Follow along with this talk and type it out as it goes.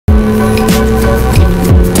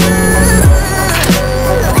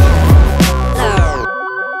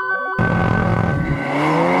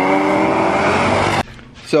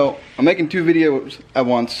making 2 videos at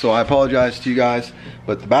once, so I apologize to you guys.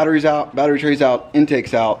 But the battery's out, battery tray's out,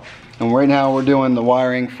 intake's out, and right now we're doing the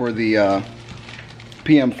wiring for the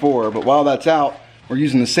PM4. But while that's out, we're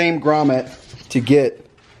using the same grommet to get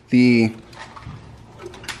the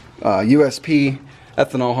USP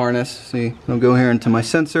ethanol harness. See, I'll go here into my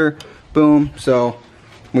sensor, boom. So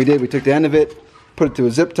we took the end of it, put it to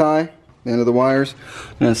a zip tie, the end of the wires,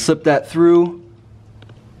 and then slip that through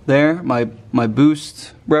there. My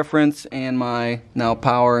boost reference and my now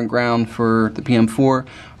power and ground for the PM4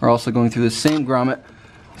 are also going through the same grommet.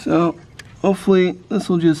 So hopefully this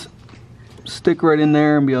will just stick right in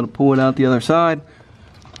there and be able to pull it out the other side.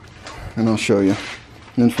 And I'll show you.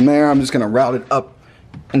 And then from there, I'm just gonna route it up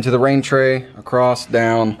into the rain tray, across,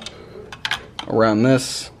 down, around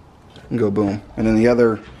this, and go boom. And then the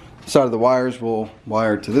other side of the wires will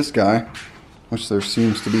wire to this guy, which there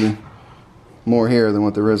seems to be more here than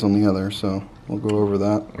what there is on the other, so we'll go over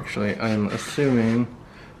that. Actually, I'm assuming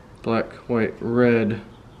black, white, red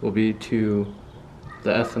will be to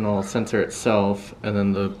the ethanol sensor itself, and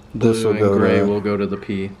then the blue and gray will go to the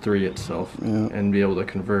P3 itself, and be able to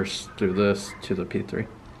converse through this to the P3.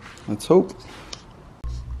 Let's hope.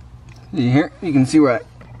 Here you can see where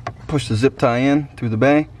I push the zip tie in through the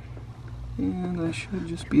bay, and I should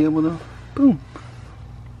just be able to, boom,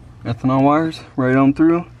 ethanol wires right on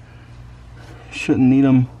through. Shouldn't need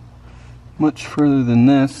them much further than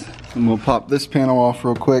this. And we'll pop this panel off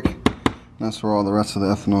real quick. That's where all the rest of the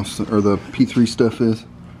ethanol or the P3 stuff is.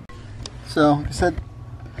 So, like I said,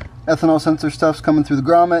 ethanol sensor stuff's coming through the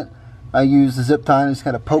grommet. I used the zip tie and just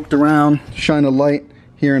kind of poked around, shined a light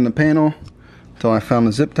here in the panel until I found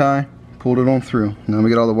the zip tie, pulled it on through. Now we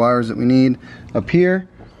get all the wires that we need up here.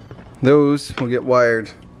 Those will get wired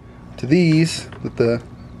to these that the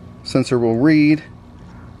sensor will read,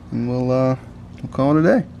 and we'll call it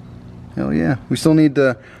a day. Hell yeah. We still need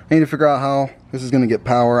to, I need to figure out how this is going to get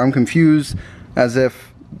power. I'm confused as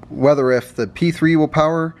if whether if the P3 will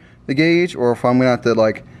power the gauge or if I'm going to have to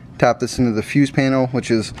like tap this into the fuse panel, which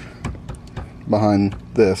is behind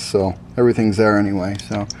this. So everything's there anyway.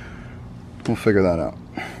 So we'll figure that out.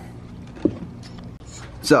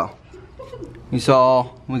 So you saw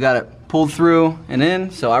we got it pulled through and in.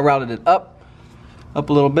 So I routed it up a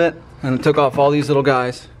little bit, and it took off all these little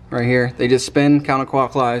guys right here. They just spin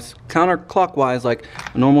counterclockwise like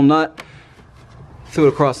a normal nut. Threw it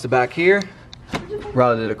across the back here,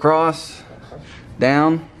 routed it across,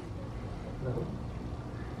 down,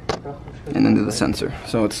 and into the sensor.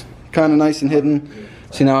 So it's kind of nice and hidden.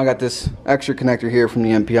 See, now I got this extra connector here from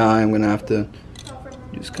the MPI. I'm gonna have to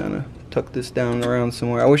just kind of tuck this down around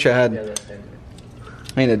somewhere. I wish I had,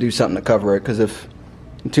 I need to do something to cover it, because if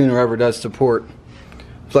the tuner ever does support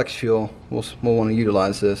flex fuel, we'll want to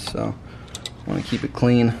utilize this. So I want to keep it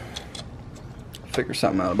clean. Figure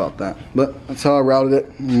something out about that. But that's how I routed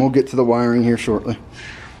it, and we'll get to the wiring here shortly.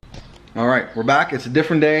 Alright, we're back. It's a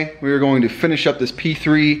different day. We are going to finish up this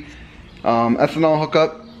P3 ethanol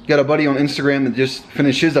hookup. Got a buddy on Instagram that just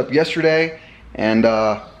finished his up yesterday, and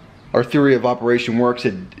our theory of operation works.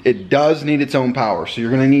 It does need its own power, so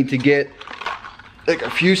you're going to need to get like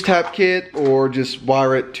a fuse tap kit or just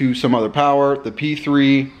wire it to some other power. The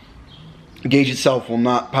P3 gauge itself will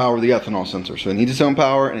not power the ethanol sensor, so it needs its own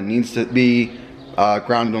power, and it needs to be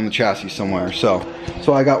grounded on the chassis somewhere. So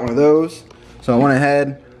I got one of those. So I went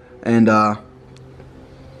ahead and got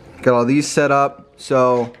all these set up.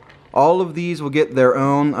 So all of these will get their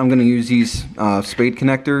own. I'm going to use these spade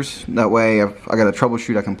connectors. That way, if I got to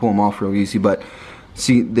troubleshoot, I can pull them off real easy. But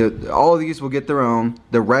see, all of these will get their own.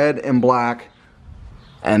 The red and black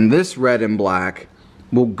and this red and black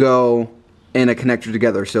will go in a connector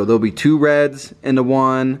together. So there'll be 2 reds into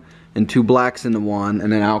one and 2 blacks into one,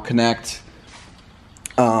 and then I'll connect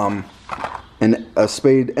a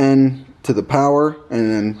spade end to the power,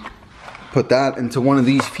 and then put that into one of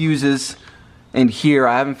these fuses in here.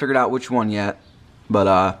 I haven't figured out which one yet,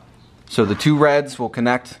 but so the 2 reds will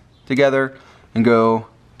connect together and go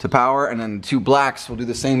to power, and then the 2 blacks will do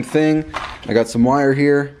the same thing. I got some wire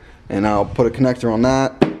here, and I'll put a connector on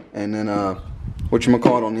that, and then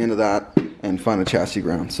whatchamacallit on the end of that, and find a chassis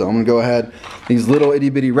ground. So I'm gonna go ahead. These little itty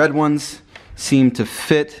bitty red ones seem to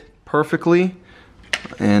fit perfectly,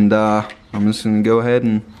 and I'm just gonna go ahead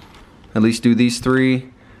and at least do these 3,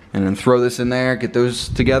 and then throw this in there, get those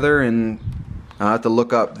together, and I have to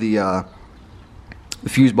look up the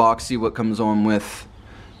fuse box, see what comes on with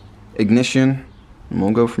ignition, and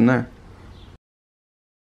we'll go from there.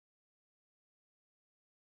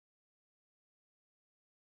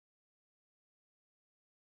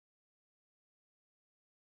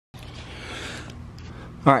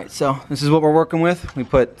 Alright, so this is what we're working with. We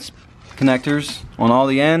put connectors on all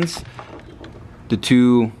the ends. The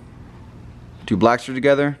two blacks are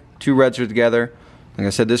together, 2 reds are together. Like I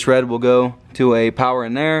said, this red will go to a power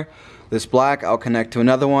in there. This black I'll connect to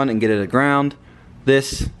another one and get it at ground.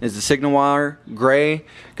 This is the signal wire. Gray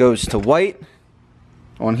goes to white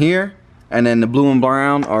on here, and then the blue and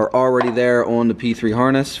brown are already there on the P3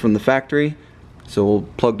 harness from the factory. So we'll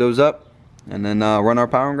plug those up and then run our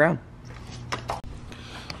power and ground.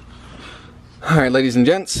 Alright, ladies and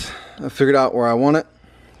gents, I figured out where I want it.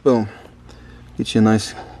 Boom. Get you a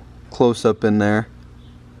nice close up in there.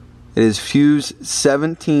 It is fuse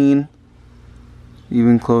 17.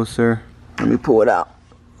 Even closer. Let me pull it out.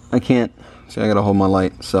 I can't. See, I gotta hold my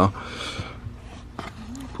light, so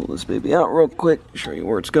pull this baby out real quick, show you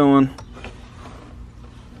where it's going.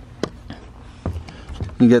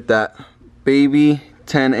 You get that baby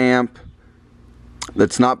 10 amp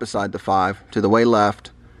that's not beside the 5 to the way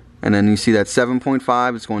left, and then you see that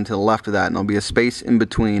 7.5 is going to the left of that, and there'll be a space in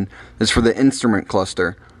between. This is for the instrument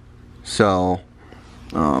cluster. So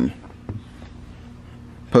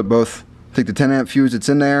put both, take the 10 amp fuse that's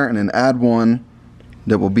in there and then add one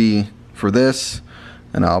that will be for this,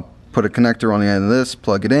 and I'll put a connector on the end of this,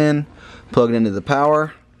 plug it into the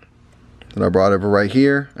power that I brought over right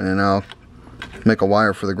here, and then I'll make a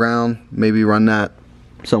wire for the ground, maybe run that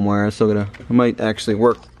somewhere. I might actually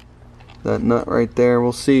work that nut right there,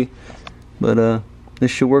 we'll see, but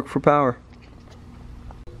this should work for power.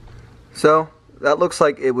 So that looks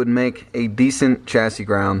like it would make a decent chassis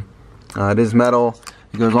ground. It is metal,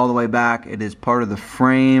 it goes all the way back, it is part of the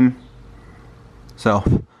frame, so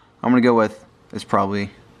I'm gonna go with, it's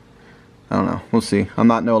probably, I don't know, we'll see. I'm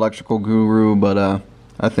not no electrical guru, but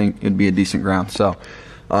I think it'd be a decent ground. So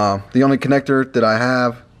the only connector that I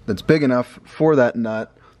have that's big enough for that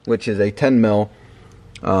nut, which is a 10 mil,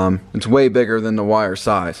 it's way bigger than the wire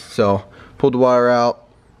size. So pulled the wire out,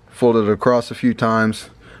 folded it across a few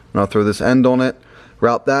times, and I'll throw this end on it,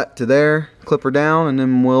 route that to there, clip her down, and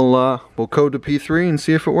then we'll code to P3 and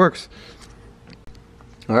see if it works.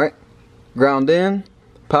 Alright, ground in,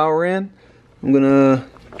 power in. I'm gonna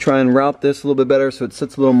try and route this a little bit better so it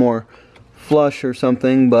sits a little more flush or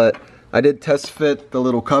something, but I did test fit the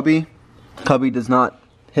little cubby. Cubby does not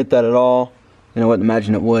hit that at all. I wouldn't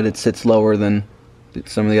imagine it would. It sits lower than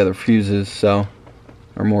some of the other fuses, so,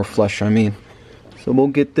 or more flush, I mean. So we'll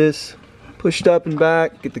get this pushed up and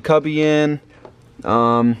back, get the cubby in.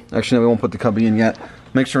 Actually, no, we won't put the cubby in yet.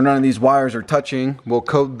 Make sure none of these wires are touching. We'll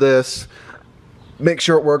code this, make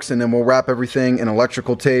sure it works, and then we'll wrap everything in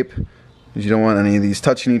electrical tape, because you don't want any of these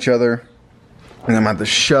touching each other. And I'm going to have to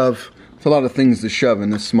shove. It's a lot of things to shove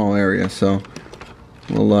in this small area, so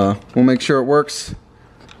we'll make sure it works.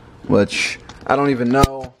 Which I don't even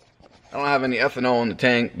know. I don't have any ethanol in the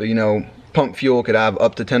tank, but you know, pump fuel could have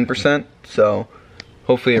up to 10%. So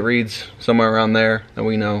hopefully it reads somewhere around there, and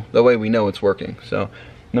we know. That way we know it's working. So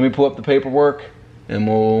let me pull up the paperwork, and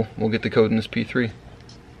we'll get the code in this P3.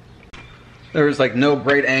 There was like no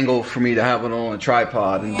great angle for me to have it on a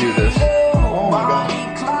tripod and do this. Oh my god.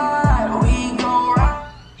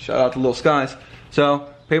 Shout out to Little Skies.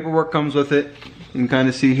 So paperwork comes with it. You can kind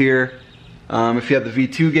of see here. If you have the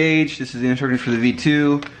V2 gauge, this is the instructions for the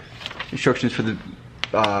V2. Instructions for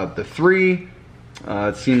the 3.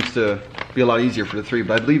 It seems to be a lot easier for the 3,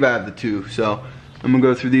 but I believe I have the 2. So I'm gonna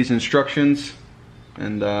go through these instructions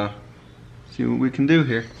and see what we can do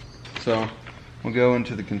here. So we'll go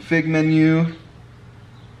into the config menu.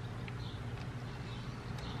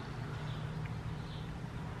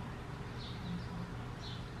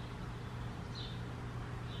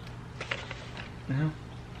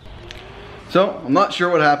 So I'm not sure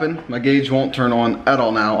what happened. My gauge won't turn on at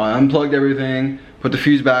all now. I unplugged everything, put the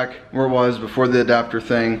fuse back where it was before the adapter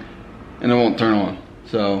thing, and it won't turn on.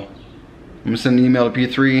 So I'm gonna send an email to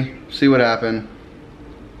P3, see what happened.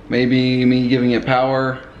 Maybe me giving it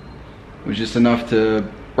power was just enough to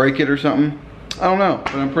break it or something. I don't know,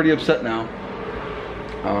 but I'm pretty upset now.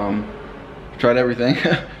 Tried everything.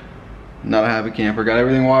 Not a happy camper. Got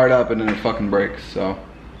everything wired up and then it fucking breaks. So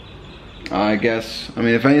I guess, I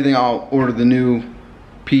mean, if anything, I'll order the new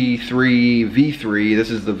P3 V3. This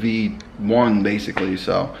is the V1 basically,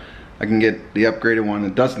 so I can get the upgraded one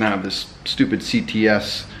that doesn't have this stupid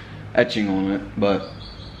CTS etching on it, but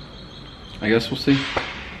I guess we'll see.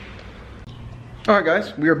 Alright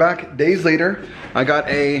guys, we are back days later. I got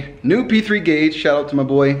a new P3 gauge. Shout out to my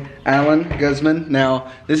boy Alan Guzman. Now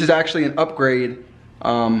this is actually an upgrade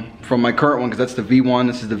from my current one, because that's the V1,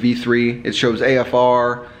 this is the V3. It shows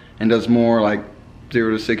AFR and does more like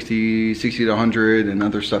 0 to 60, 60 to 100 and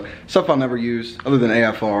other stuff. Stuff I'll never use other than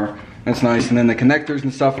AFR. That's nice. And then the connectors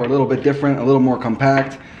and stuff are a little bit different, a little more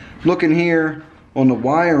compact. Looking here, on the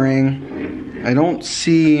wiring, I don't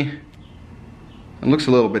see, it looks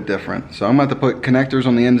a little bit different. So I'm going to have to put connectors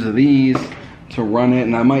on the ends of these to run it,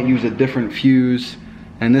 and I might use a different fuse.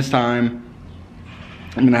 And this time,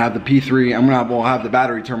 I'm going to have the P3, we'll have the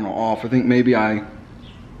battery terminal off. I think maybe I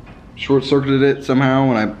short-circuited it somehow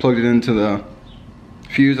when I plugged it into the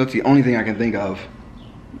fuse. That's the only thing I can think of.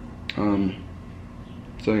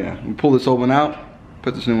 So yeah, we'll pull this old one out,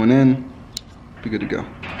 put this new one in, be good to go,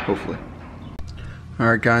 hopefully.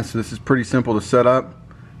 Alright guys, so this is pretty simple to set up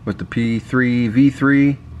with the P3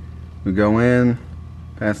 V3. We go in,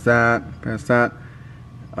 past that,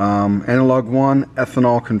 analog 1,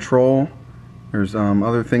 ethanol control. There's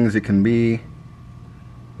other things it can be,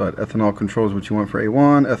 but ethanol control is what you want for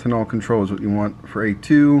A1, ethanol control is what you want for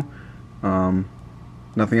A2.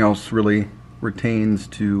 Nothing else really retains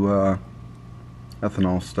to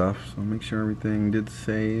ethanol stuff, so make sure everything did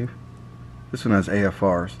save. This one has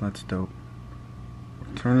AFR, so that's dope.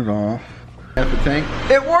 Turn it off. At the tank.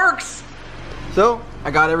 It works! So,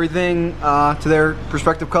 I got everything to their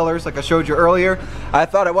respective colors like I showed you earlier. I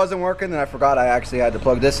thought it wasn't working, then I forgot I actually had to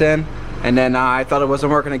plug this in. And then I thought it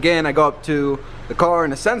wasn't working again. I go up to the car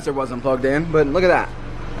and the sensor wasn't plugged in, but look at that.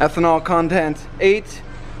 Ethanol content 8,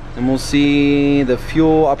 and we'll see the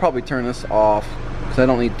fuel. I'll probably turn this off because I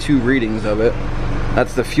don't need 2 readings of it.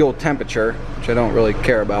 That's the fuel temperature, which I don't really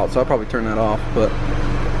care about, so I'll probably turn that off, but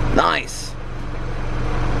nice.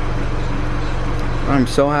 I'm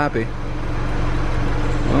so happy.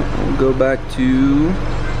 Well, we'll go back to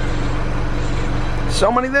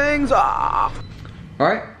so many things.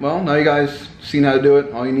 Alright, well, now you guys seen how to do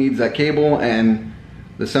it. All you need is that cable and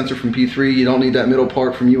the sensor from P3. You don't need that middle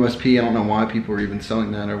part from USP. I don't know why people are even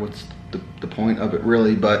selling that or what's the point of it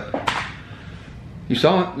really, but you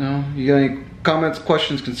saw it. You know, you got any comments,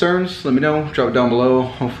 questions, concerns, let me know. Drop it down below.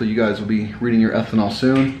 Hopefully you guys will be reading your ethanol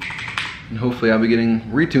soon. And hopefully I'll be getting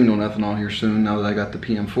retuned on ethanol here soon now that I got the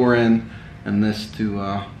PM4 in and this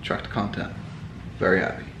to track the content. Very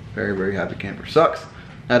happy. Very, very happy camper. Sucks.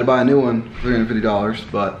 I had to buy a new one for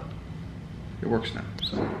 $350, but it works now.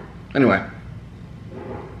 So anyway,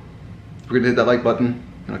 don't forget to hit that like button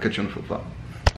and I'll catch you on the flip-flop.